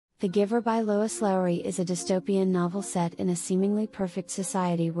The Giver by Lois Lowry is a dystopian novel set in a seemingly perfect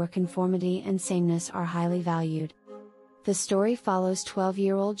society where conformity and sameness are highly valued. The story follows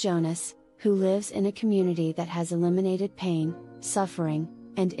 12-year-old Jonas, who lives in a community that has eliminated pain, suffering,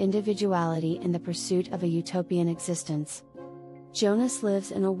 and individuality in the pursuit of a utopian existence. Jonas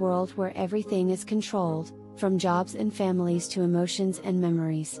lives in a world where everything is controlled, from jobs and families to emotions and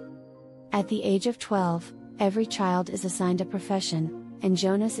memories. At the age of 12, every child is assigned a profession, and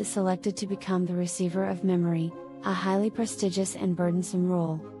Jonas is selected to become the receiver of memory, a highly prestigious and burdensome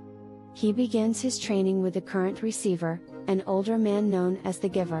role. He begins his training with the current receiver, an older man known as the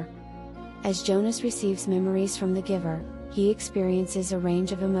Giver. As Jonas receives memories from the Giver, he experiences a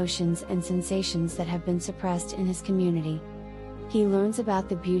range of emotions and sensations that have been suppressed in his community. He learns about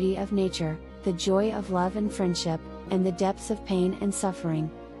the beauty of nature, the joy of love and friendship, and the depths of pain and suffering.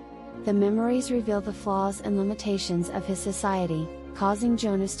 The memories reveal the flaws and limitations of his society, causing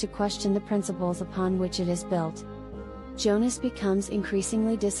Jonas to question the principles upon which it is built. Jonas becomes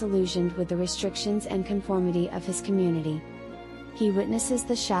increasingly disillusioned with the restrictions and conformity of his community. He witnesses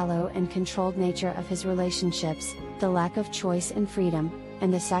the shallow and controlled nature of his relationships, the lack of choice and freedom,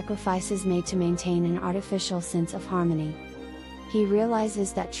 and the sacrifices made to maintain an artificial sense of harmony. He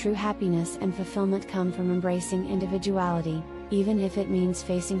realizes that true happiness and fulfillment come from embracing individuality, even if it means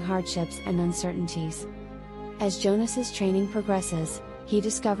facing hardships and uncertainties. As Jonas's training progresses, he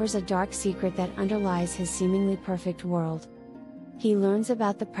discovers a dark secret that underlies his seemingly perfect world. He learns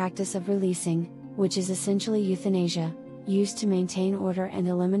about the practice of releasing, which is essentially euthanasia, used to maintain order and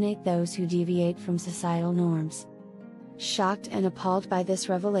eliminate those who deviate from societal norms. Shocked and appalled by this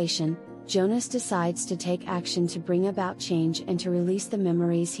revelation, Jonas decides to take action to bring about change and to release the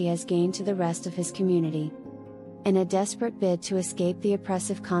memories he has gained to the rest of his community. In a desperate bid to escape the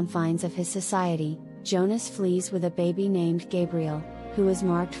oppressive confines of his society, Jonas flees with a baby named Gabriel, who is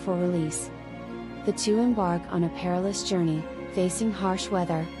marked for release. The two embark on a perilous journey, facing harsh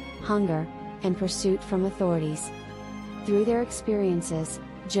weather, hunger, and pursuit from authorities. Through their experiences,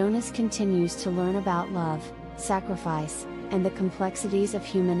 Jonas continues to learn about love, sacrifice, and the complexities of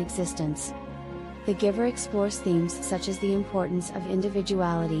human existence. The Giver explores themes such as the importance of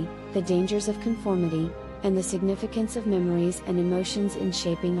individuality, the dangers of conformity, and the significance of memories and emotions in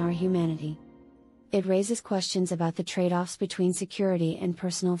shaping our humanity. It raises questions about the trade-offs between security and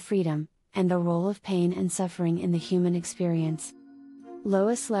personal freedom, and the role of pain and suffering in the human experience.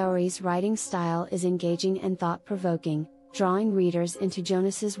 Lois Lowry's writing style is engaging and thought-provoking, drawing readers into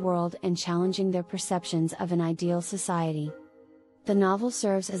Jonas's world and challenging their perceptions of an ideal society. The novel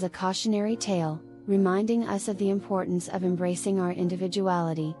serves as a cautionary tale, reminding us of the importance of embracing our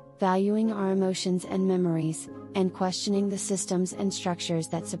individuality, valuing our emotions and memories, and questioning the systems and structures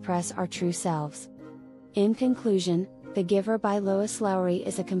that suppress our true selves. In conclusion, The Giver by Lois Lowry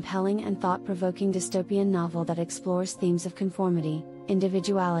is a compelling and thought-provoking dystopian novel that explores themes of conformity,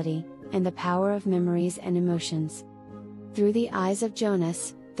 individuality, and the power of memories and emotions. Through the eyes of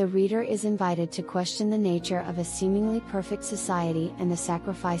Jonas, the reader is invited to question the nature of a seemingly perfect society and the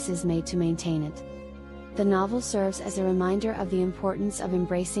sacrifices made to maintain it. The novel serves as a reminder of the importance of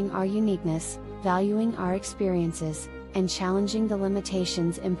embracing our uniqueness, valuing our experiences, and challenging the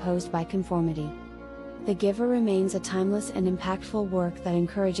limitations imposed by conformity. The Giver remains a timeless and impactful work that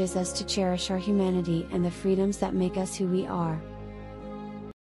encourages us to cherish our humanity and the freedoms that make us who we are.